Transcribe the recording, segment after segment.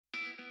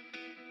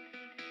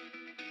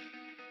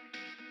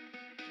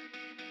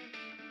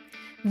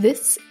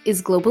This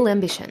is Global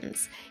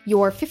Ambitions,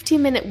 your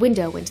 15-minute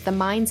window into the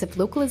minds of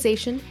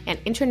localization and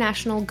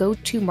international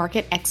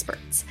go-to-market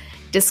experts.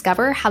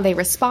 Discover how they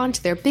respond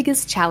to their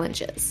biggest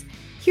challenges.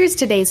 Here's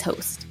today's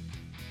host.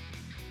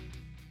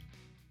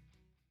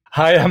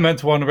 Hi, I'm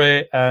Antoine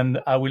Ray,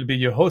 and I will be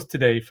your host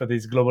today for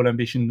this Global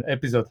Ambition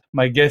episode.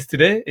 My guest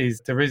today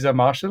is Teresa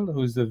Marshall,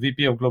 who's the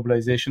VP of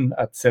Globalization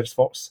at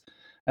Salesforce.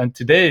 And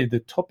today, the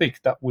topic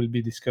that we'll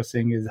be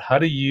discussing is how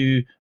do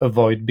you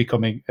avoid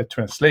becoming a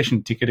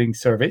translation ticketing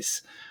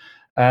service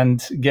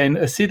and gain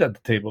a seat at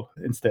the table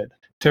instead.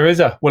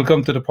 Teresa,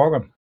 welcome to the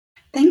program.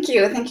 Thank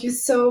you. Thank you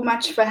so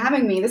much for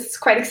having me. This is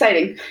quite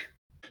exciting. Do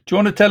you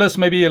want to tell us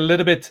maybe a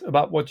little bit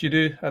about what you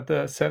do at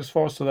the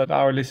Salesforce so that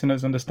our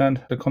listeners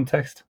understand the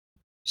context?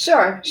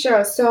 Sure.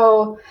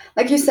 So,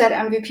 like you said,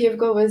 I'm VP of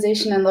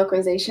Globalization and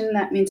Localization.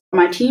 That means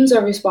my teams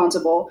are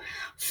responsible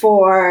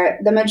for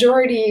the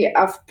majority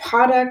of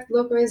product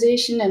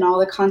localization and all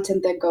the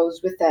content that goes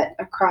with that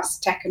across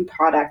tech and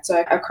product,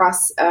 so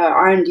across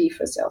R&D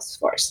for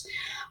Salesforce.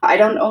 I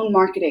don't own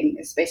marketing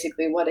is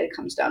basically what it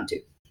comes down to.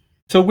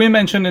 So we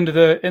mentioned in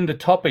the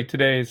topic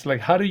today is like,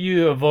 how do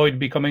you avoid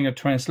becoming a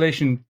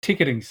translation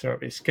ticketing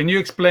service? Can you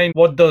explain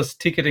what does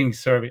ticketing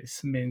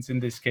service means in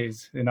this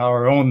case, in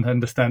our own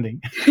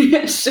understanding?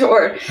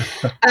 Sure.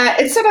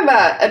 It's sort of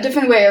a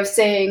different way of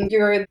saying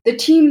you're the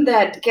team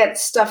that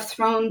gets stuff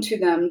thrown to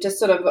them, just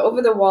sort of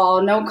over the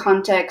wall, no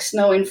context,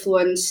 no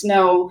influence,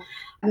 no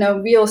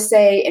real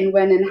say in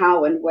when and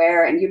how and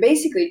where. And you're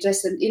basically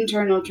just an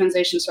internal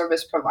translation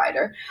service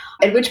provider,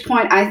 at which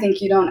point I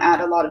think you don't add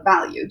a lot of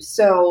value.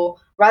 So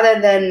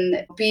rather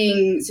than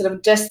being sort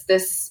of just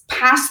this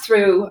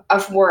pass-through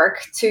of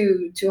work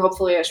to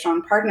hopefully a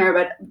strong partner,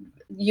 but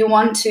you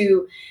want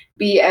to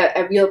be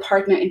a real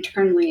partner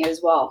internally as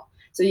well.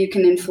 So you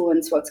can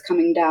influence what's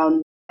coming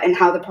down and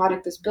how the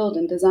product is built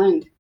and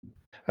designed.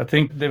 I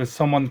think there was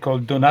someone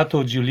called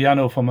Donato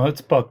Giuliano from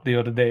HubSpot the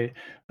other day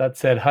that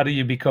said, how do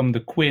you become the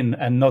queen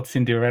and not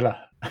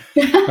Cinderella?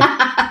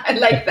 I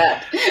like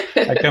that.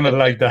 I kind of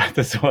like that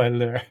as well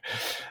there.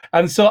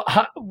 And so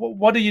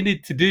what do you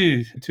need to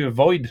do to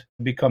avoid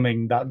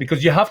becoming that?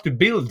 Because you have to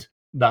build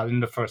that in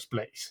the first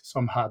place,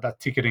 somehow,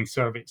 that ticketing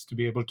service to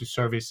be able to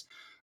service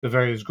the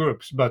various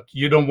groups. But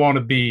you don't want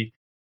to be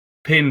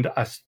pinned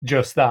as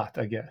just that,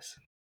 I guess.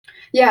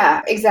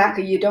 Yeah,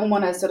 exactly. You don't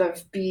want to sort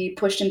of be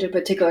pushed into a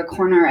particular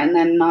corner and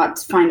then not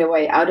find a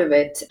way out of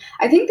it.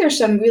 I think there's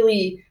some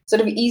really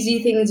sort of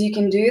easy things you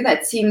can do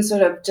that seem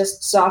sort of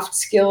just soft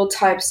skill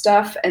type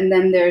stuff. And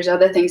then there's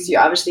other things you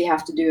obviously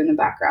have to do in the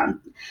background.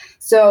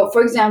 So,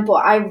 for example,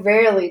 I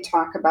rarely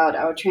talk about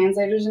our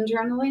translators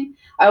internally.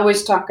 I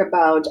always talk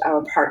about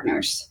our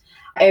partners.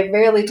 I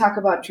rarely talk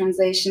about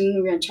translation.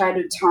 We're going to try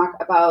to talk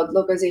about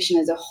localization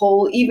as a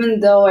whole, even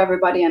though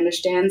everybody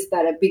understands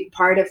that a big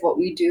part of what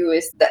we do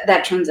is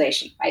that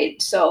translation, right?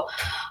 So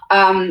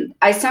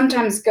I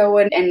sometimes go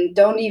in and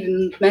don't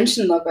even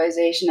mention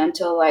localization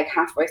until like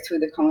halfway through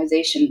the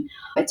conversation.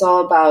 It's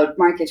all about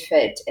market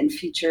fit and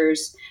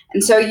features.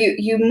 And so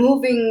you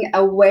moving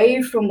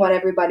away from what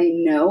everybody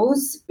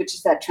knows, which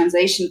is that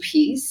translation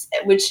piece,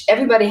 which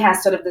everybody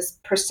has sort of this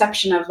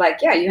perception of like,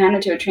 yeah, you hand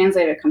it to a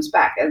translator, it comes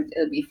back,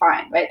 it'll be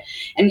fine, right?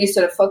 And you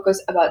sort of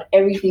focus about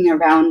everything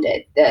around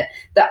it,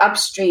 the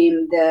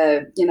upstream,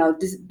 the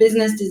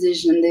business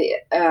decision,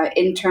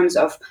 in terms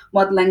of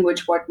what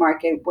language, what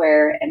market,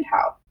 where, and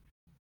how.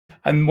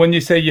 And when you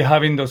say you're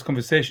having those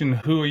conversations,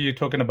 who are you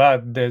talking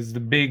about? There's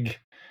the big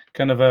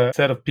kind of a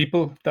set of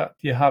people that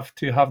you have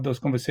to have those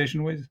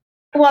conversations with?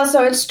 Well,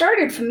 so it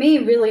started for me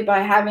really by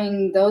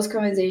having those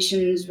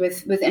conversations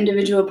with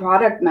individual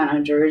product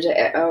managers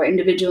or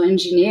individual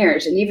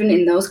engineers. And even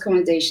in those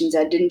conversations,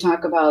 I didn't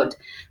talk about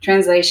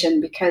translation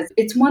because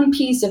it's one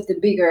piece of the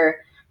bigger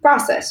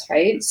process,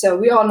 right? So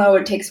we all know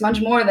it takes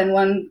much more than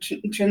one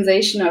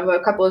translation of a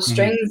couple of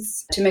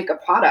strings to make a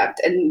product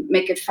and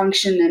make it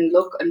function and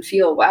look and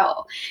feel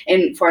well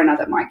for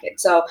another market.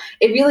 So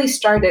it really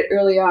started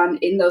early on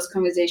in those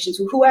conversations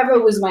with whoever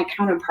was my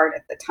counterpart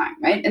at the time,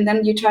 right? And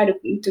then you try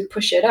to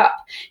push it up.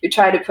 You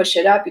try to push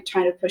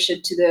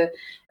it to the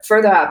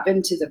further up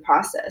into the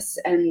process.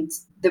 And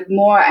the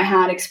more I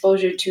had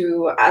exposure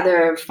to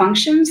other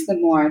functions, the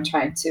more I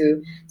tried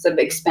to sort of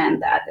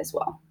expand that as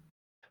well.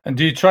 And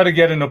do you try to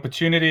get an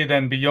opportunity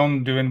then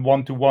beyond doing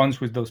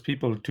one-to-ones with those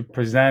people to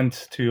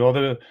present to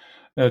other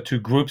to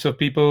groups of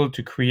people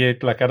to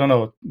create like, I don't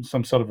know,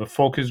 some sort of a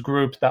focus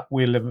group that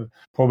will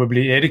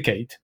probably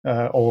educate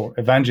or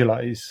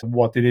evangelize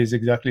what it is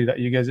exactly that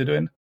you guys are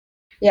doing?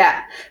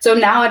 Yeah. So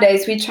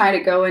nowadays we try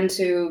to go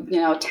into,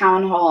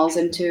 town halls,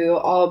 into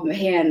all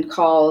hand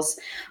calls.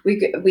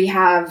 We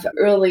have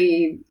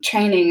early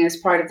training as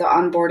part of the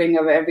onboarding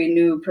of every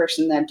new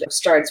person that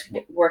starts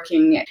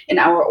working in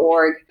our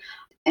org.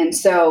 And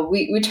so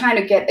we try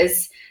to get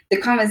as the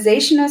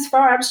conversation as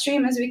far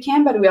upstream as we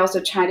can, but we also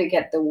try to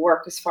get the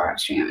work as far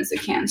upstream as we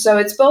can. So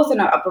it's both in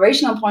an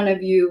operational point of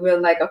view. We're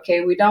like,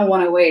 okay, we don't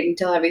want to wait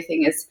until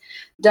everything is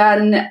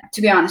done.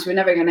 To be honest, we're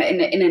never going to,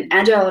 in an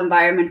agile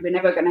environment, we're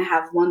never going to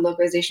have one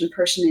localization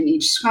person in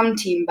each Scrum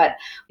team, but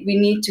we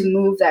need to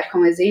move that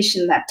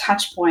conversation, that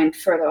touch point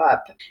further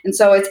up. And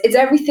so it's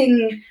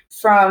everything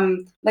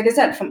from, like I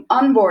said, from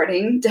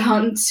onboarding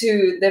down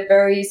to the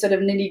very sort of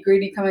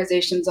nitty-gritty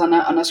conversations on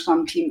a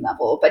Scrum team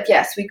level. But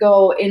yes, we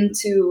go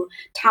into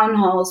town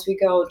halls, we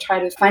go try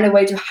to find a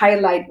way to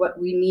highlight what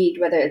we need,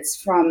 whether it's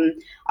from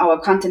our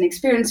content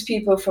experience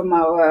people, from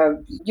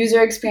our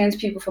user experience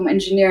people, from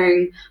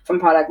engineering, from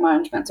product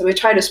management. So we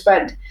try to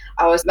spread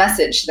our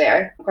message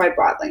there quite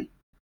broadly.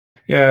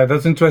 Yeah,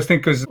 that's interesting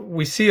because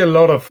we see a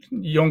lot of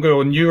younger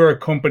or newer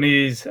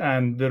companies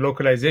and the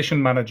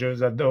localization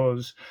managers at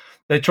those,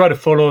 they try to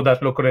follow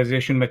that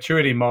localization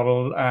maturity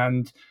model,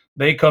 and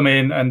they come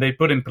in and they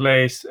put in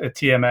place a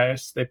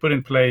TMS, they put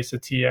in place a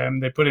TM,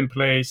 they put in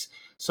place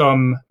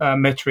some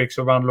metrics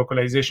around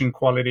localization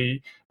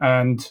quality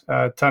and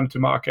time to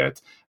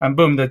market. And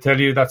boom, they tell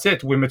you, that's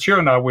it. We're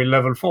mature now. We're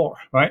level 4,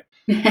 right?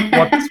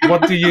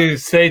 What do you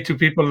say to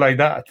people like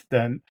that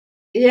then?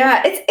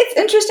 Yeah, it's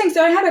interesting.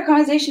 So I had a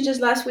conversation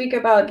just last week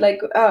about like,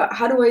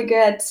 how do I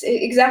get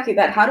exactly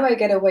that? How do I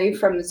get away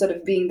from sort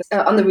of being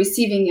on the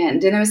receiving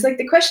end? And it was like,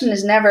 the question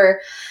is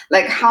never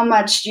like, how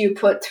much do you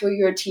put through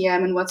your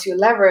TM and what's your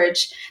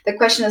leverage? The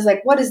question is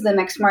like, what is the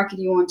next market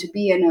you want to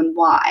be in and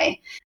why?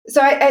 So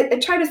I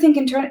try to think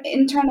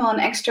internal and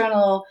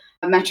external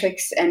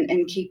metrics and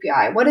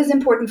KPI. What is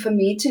important for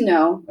me to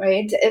know,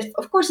 right?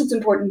 Of course, it's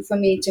important for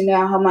me to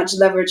know how much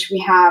leverage we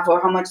have or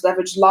how much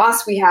leverage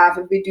loss we have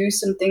if we do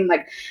something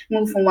like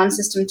move from one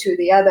system to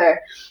the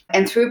other.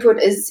 And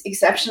throughput is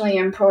exceptionally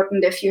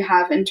important if you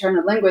have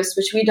internal linguists,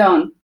 which we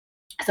don't.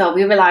 So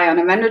we rely on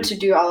a vendor to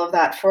do all of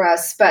that for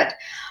us. But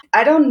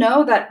I don't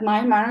know that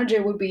my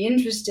manager would be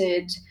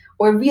interested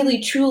or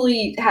really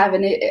truly have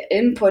an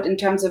input in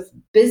terms of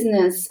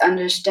business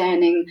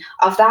understanding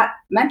of that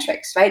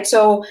metrics, right?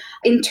 So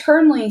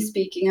internally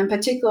speaking, in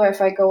particular, if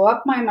I go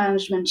up my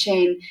management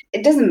chain,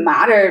 it doesn't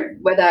matter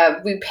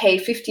whether we pay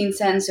 15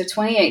 cents or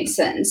 28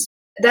 cents.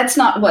 That's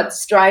not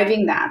what's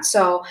driving that.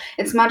 So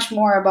it's much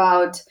more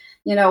about,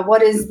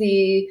 what is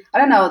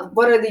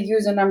what are the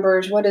user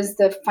numbers? What is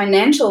the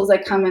financials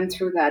that come in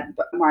through that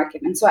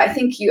market? And so I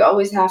think you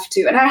always have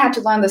to, and I had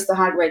to learn this the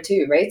hard way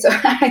too, right? So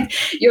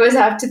you always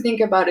have to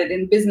think about it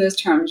in business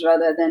terms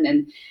rather than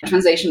in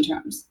translation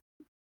terms.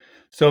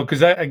 So,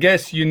 because I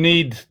guess you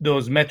need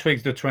those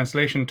metrics, the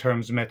translation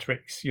terms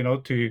metrics,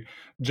 to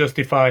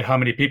justify how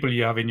many people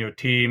you have in your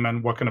team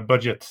and what kind of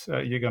budget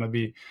you're going to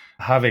be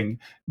having.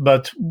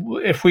 But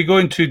if we go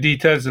into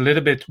details a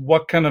little bit,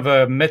 what kind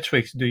of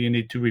metrics do you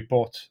need to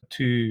report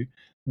to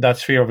that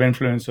sphere of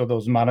influence or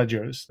those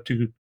managers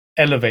to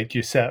elevate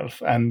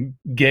yourself and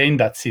gain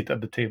that seat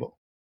at the table?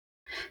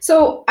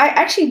 So I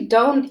actually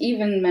don't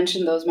even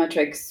mention those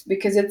metrics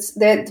because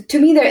to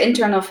me, they're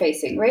internal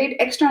facing, right?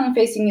 External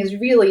facing is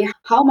really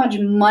how much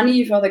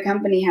money for the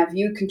company have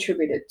you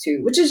contributed to,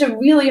 which is a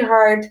really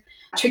hard,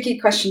 tricky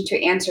question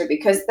to answer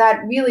because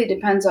that really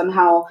depends on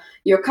how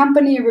your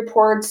company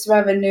reports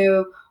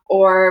revenue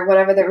or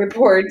whatever they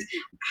report,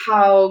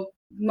 how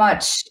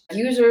much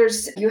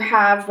users you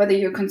have, whether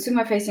you're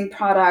consumer-facing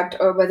product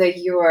or whether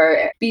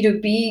you're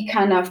B2B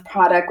kind of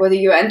product, whether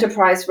you're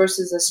enterprise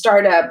versus a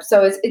startup.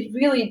 So it's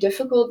really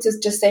difficult to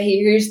just say, hey,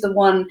 here's the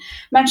one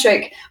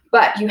metric,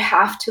 but you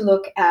have to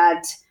look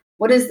at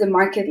what is the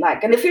market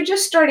like. And if you're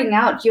just starting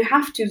out, you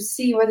have to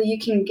see whether you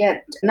can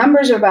get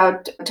numbers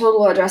about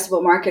total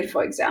addressable market,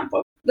 for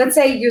example. Let's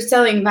say you're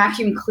selling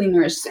vacuum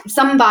cleaners.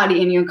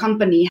 Somebody in your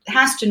company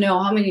has to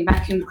know how many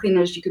vacuum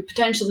cleaners you could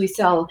potentially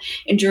sell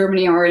in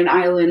Germany or in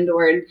Ireland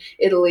or in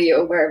Italy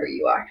or wherever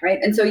you are, right?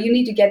 And so you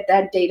need to get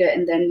that data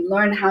and then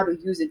learn how to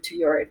use it to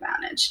your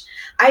advantage.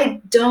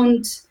 I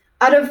don't,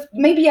 out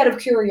of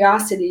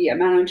curiosity, a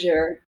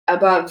manager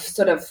above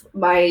sort of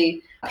my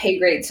pay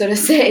grade, so to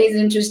say, is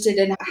interested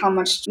in how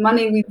much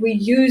money we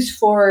use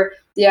for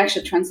the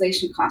actual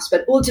translation cost.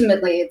 But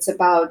ultimately, it's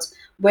about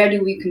where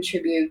do we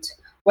contribute,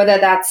 whether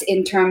that's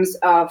in terms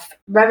of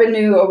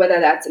revenue or whether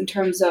that's in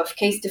terms of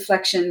case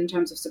deflection, in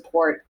terms of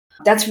support.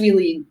 That's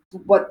really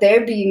what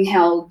they're being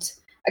held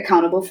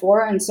accountable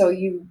for. And so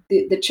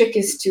the trick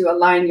is to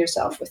align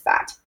yourself with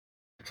that.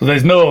 So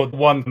there's no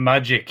one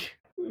magic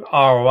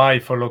ROI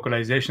for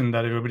localization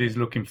that everybody's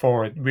looking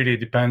for. It really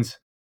depends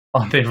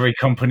on every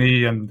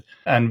company and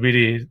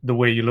really the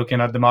way you're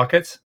looking at the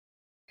markets.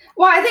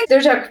 Well, I think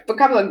there's a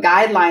couple of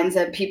guidelines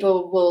that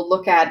people will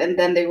look at and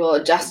then they will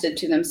adjust it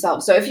to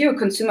themselves. So if you're a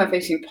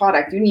consumer-facing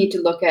product, you need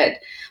to look at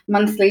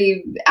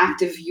monthly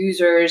active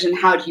users and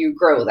how do you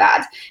grow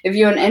that? If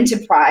you're an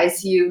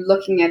enterprise, you're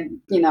looking at,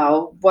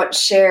 what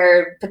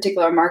share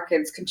particular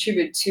markets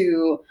contribute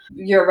to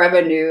your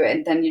revenue,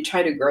 and then you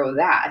try to grow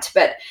that.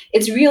 But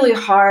it's really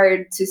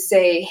hard to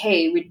say,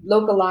 hey, we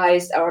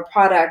localized our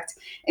product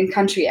in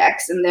country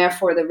X, and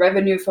therefore the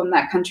revenue from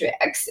that country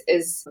X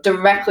is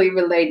directly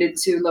related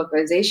to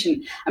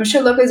localization. I'm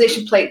sure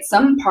localization played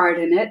some part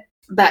in it,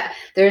 but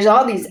there's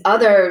all these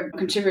other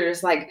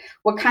contributors, like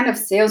what kind of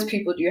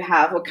salespeople do you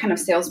have? What kind of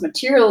sales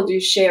material do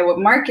you share? What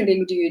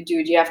marketing do you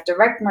do? Do you have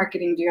direct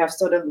marketing? Do you have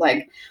sort of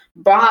like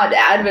broad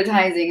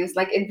advertising? It's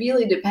like, it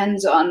really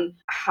depends on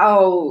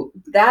how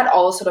that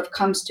all sort of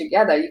comes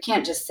together. You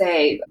can't just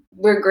say,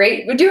 we're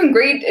doing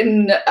great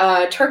in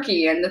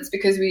Turkey, and that's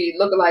because we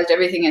localized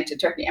everything into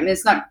Turkey. I mean,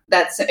 it's not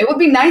that, it would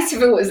be nice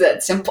if it was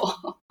that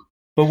simple.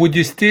 But would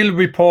you still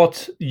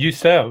report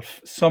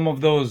yourself some of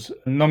those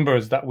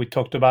numbers that we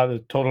talked about, the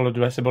total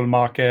addressable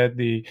market,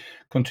 the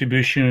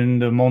contribution,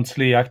 the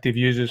monthly active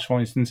users, for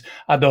instance,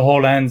 at the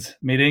whole hands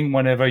meeting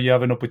whenever you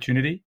have an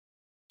opportunity?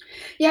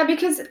 Yeah,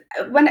 because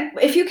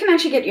if you can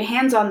actually get your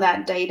hands on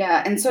that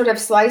data and sort of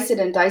slice it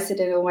and dice it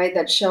in a way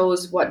that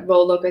shows what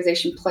role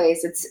localization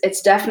plays,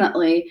 it's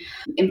definitely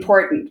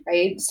important,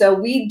 right? So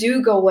we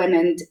do go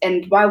in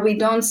and while we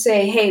don't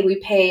say, hey, we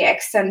pay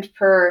X cent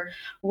per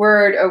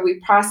word or we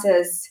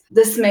process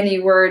this many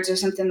words or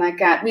something like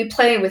that, we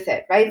play with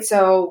it, right?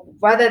 So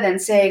rather than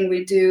saying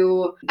we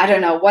do,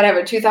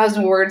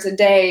 2,000 words a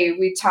day,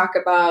 we talk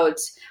about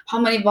how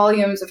many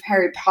volumes of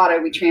Harry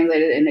Potter we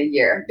translated in a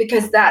year,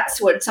 because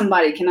that's what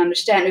somebody can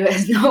understand who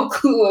has no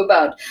clue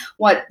about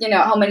what,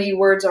 how many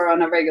words are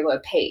on a regular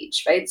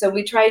page, right? So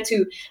we try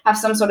to have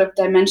some sort of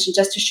dimension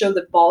just to show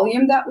the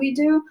volume that we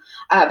do,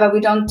 but we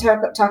don't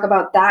talk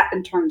about that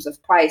in terms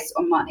of price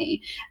or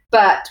money.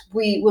 But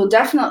we will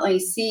definitely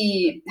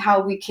see how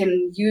we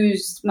can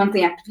use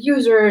monthly active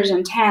users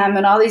and TAM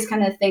and all these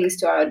kind of things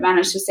to our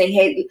advantage to say,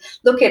 hey,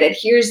 look at it.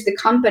 Here's the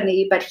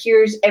company, but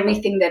here's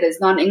everything that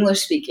is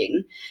non-English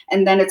speaking.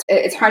 And then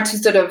it's hard to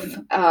sort of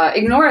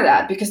ignore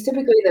that, because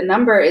typically the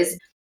number is,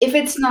 if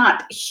it's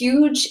not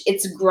huge,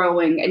 it's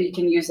growing, and you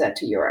can use that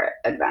to your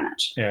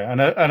advantage. Yeah,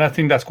 and I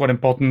think that's quite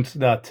important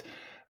that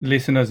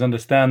listeners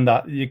understand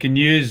that you can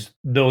use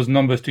those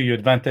numbers to your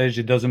advantage.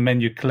 It doesn't mean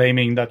you're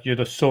claiming that you're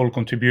the sole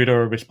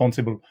contributor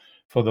responsible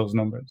for those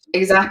numbers.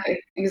 Exactly.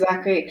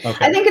 Okay.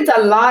 I think it's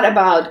a lot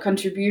about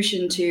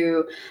contribution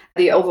to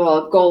the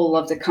overall goal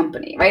of the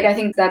company, right? I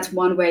think that's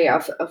one way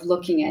of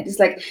looking at it. It's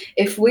like,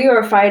 if we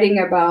are fighting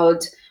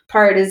about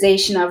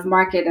prioritization of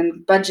market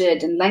and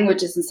budget and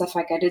languages and stuff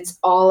like that, it's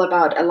all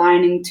about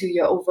aligning to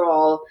your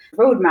overall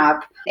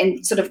roadmap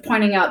and sort of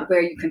pointing out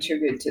where you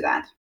contribute to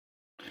that.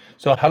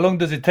 So how long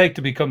does it take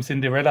to become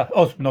Cinderella?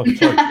 Oh, no,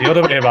 sorry, the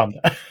other way around.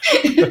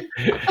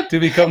 To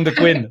become the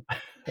queen.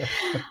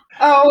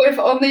 Oh, if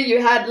only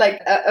you had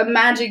like a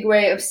magic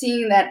way of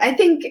seeing that. I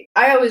think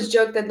I always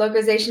joke that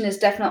localization is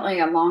definitely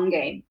a long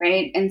game,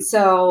 right? And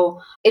so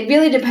it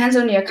really depends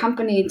on your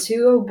company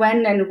too,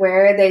 when and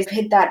where they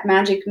hit that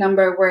magic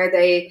number where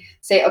they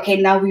say, okay,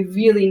 now we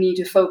really need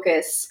to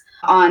focus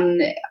on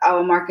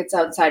our markets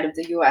outside of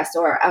the US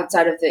or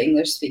outside of the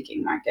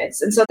English-speaking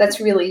markets. And so that's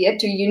really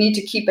it too. You need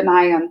to keep an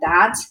eye on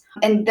that.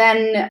 And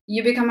then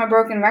you become a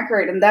broken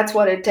record, and that's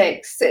what it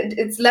takes.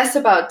 It's less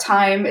about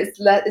time.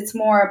 It's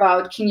more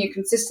about, can you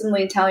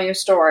consistently tell your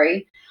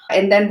story?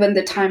 And then when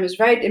the time is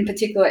right, in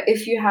particular,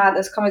 if you had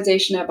this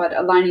conversation about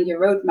aligning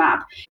your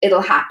roadmap,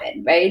 it'll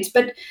happen, right?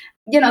 But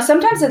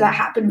sometimes it'll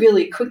happen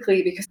really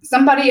quickly because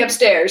somebody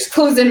upstairs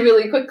closed in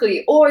really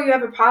quickly, or you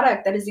have a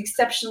product that is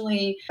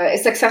exceptionally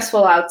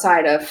successful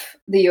outside of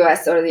the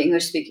US or the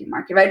English-speaking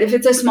market, right? If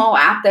it's a small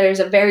app, there's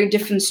a very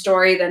different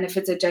story than if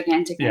it's a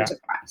gigantic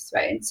enterprise,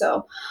 right?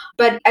 So,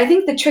 but I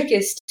think the trick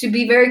is to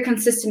be very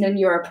consistent in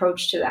your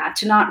approach to that,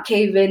 to not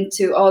cave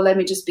into, let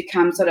me just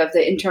become sort of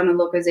the internal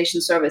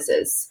localization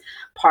services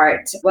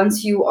part.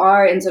 Once you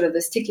are in sort of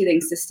this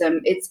ticketing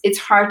system, it's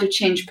hard to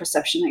change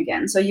perception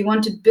again. So you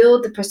want to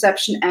build the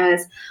perception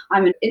as,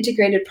 I'm an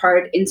integrated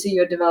part into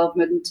your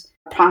development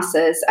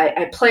process.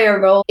 I play a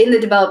role in the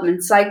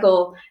development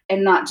cycle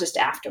and not just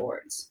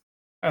afterwards.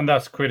 And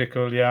that's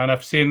critical, yeah. And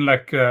I've seen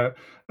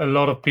a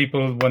lot of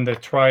people, when they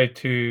try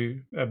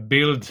to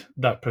build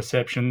that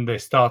perception, they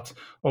start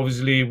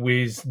obviously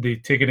with the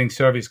ticketing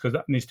service, because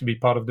that needs to be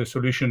part of the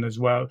solution as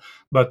well.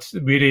 But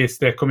really, it's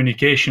their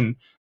communication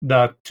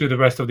that to the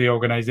rest of the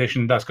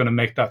organization that's going to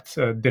make that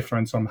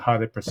difference on how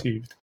they're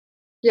perceived.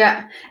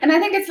 Yeah. And I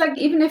think it's like,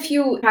 even if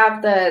you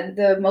have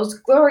the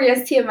most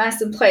glorious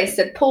TMS in place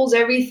that pulls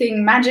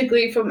everything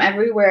magically from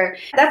everywhere,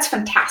 that's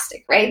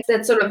fantastic, right?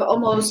 That's sort of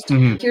almost,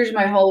 here's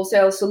my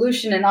wholesale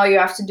solution, and all you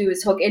have to do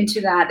is hook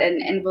into that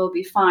and we'll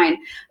be fine.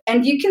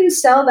 And you can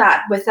sell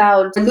that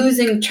without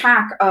losing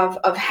track of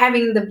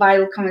having the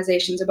vital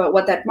conversations about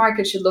what that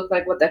market should look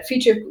like, what that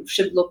feature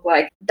should look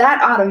like.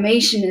 That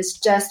automation is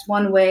just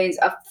one way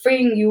of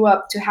freeing you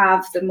up to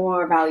have the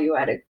more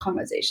value-added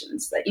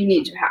conversations that you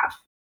need to have.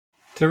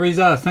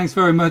 Teresa, thanks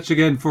very much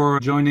again for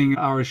joining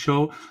our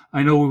show.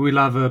 I know we will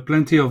have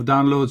plenty of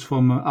downloads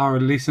from our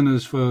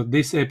listeners for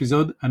this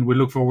episode, and we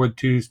look forward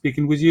to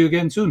speaking with you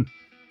again soon.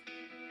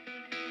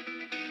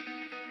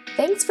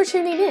 Thanks for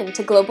tuning in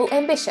to Global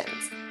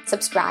Ambitions.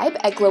 Subscribe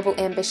at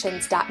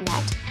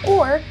globalambitions.net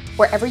or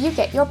wherever you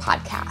get your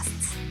podcasts.